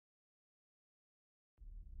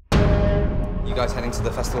You guys heading to the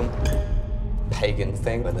festival? Pagan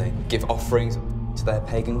thing where they give offerings to their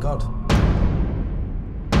pagan god.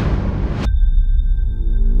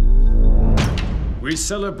 We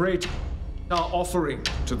celebrate our offering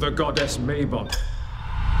to the goddess Mabon.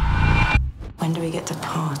 When do we get to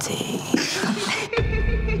party?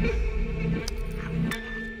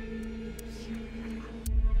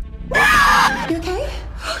 You okay?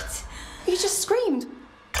 What? You just screamed.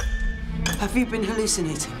 Have you been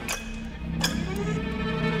hallucinating?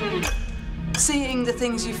 Seeing the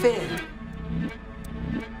things you fear?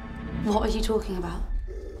 What are you talking about?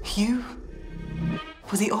 You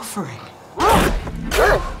were the offering.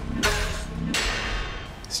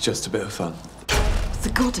 It's just a bit of fun.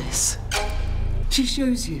 The goddess. She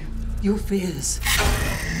shows you your fears.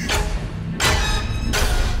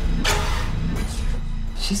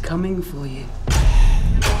 She's coming for you.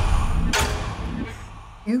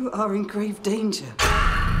 You are in grave danger.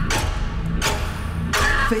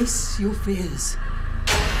 Face your fears.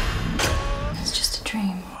 It's just a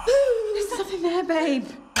dream. There's nothing there, babe.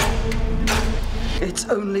 It's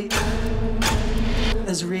only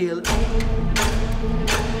as real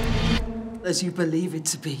as you believe it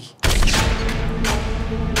to be.